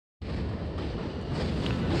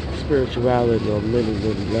spirituality on many,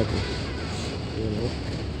 many levels. You know,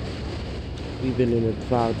 we've been in the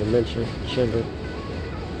 5 dimension, chilling.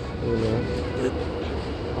 You know,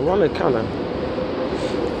 I want to kind of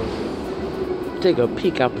take a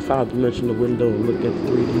peek out the 5-dimensional window and look at the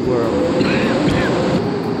 3D world.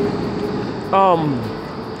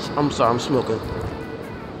 I'm sorry, I'm smoking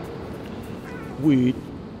weed.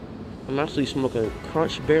 I'm actually smoking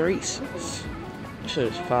crunch berries. This shit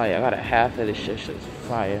is fire. I got a half of this shit. Shit's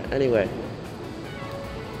fire. Anyway.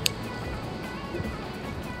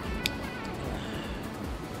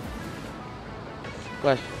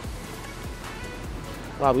 Question.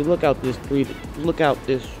 Wow, we look out this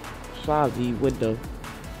 5D window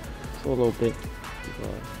for a little bit.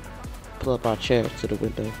 Pull up our chairs to the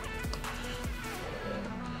window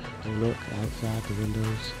and look outside the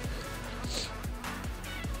windows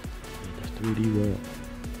in the 3D world.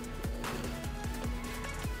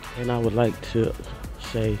 And I would like to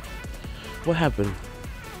say, what happened?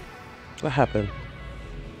 What happened?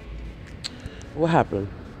 What happened?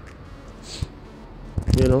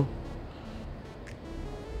 You know?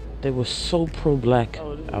 They were so pro-black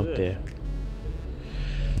out there.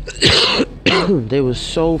 They were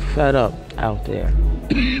so fed up out there.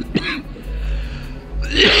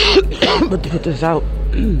 But to put this out,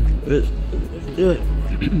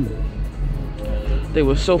 they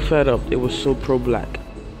were so fed up. They were so pro-black.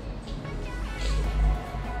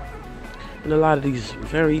 And a lot of these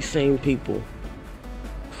very same people,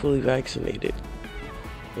 fully vaccinated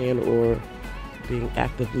and or being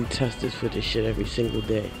actively tested for this shit every single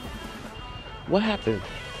day. What happened?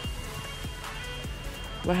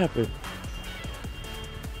 What happened?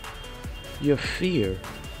 Your fear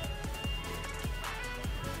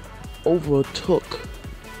overtook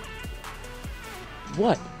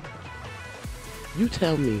what? You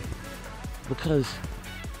tell me. Because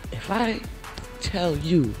if I tell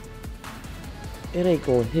you, it ain't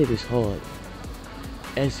gonna hit as hard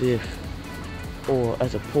as if, or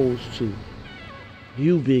as opposed to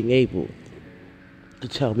you being able to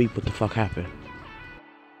tell me what the fuck happened.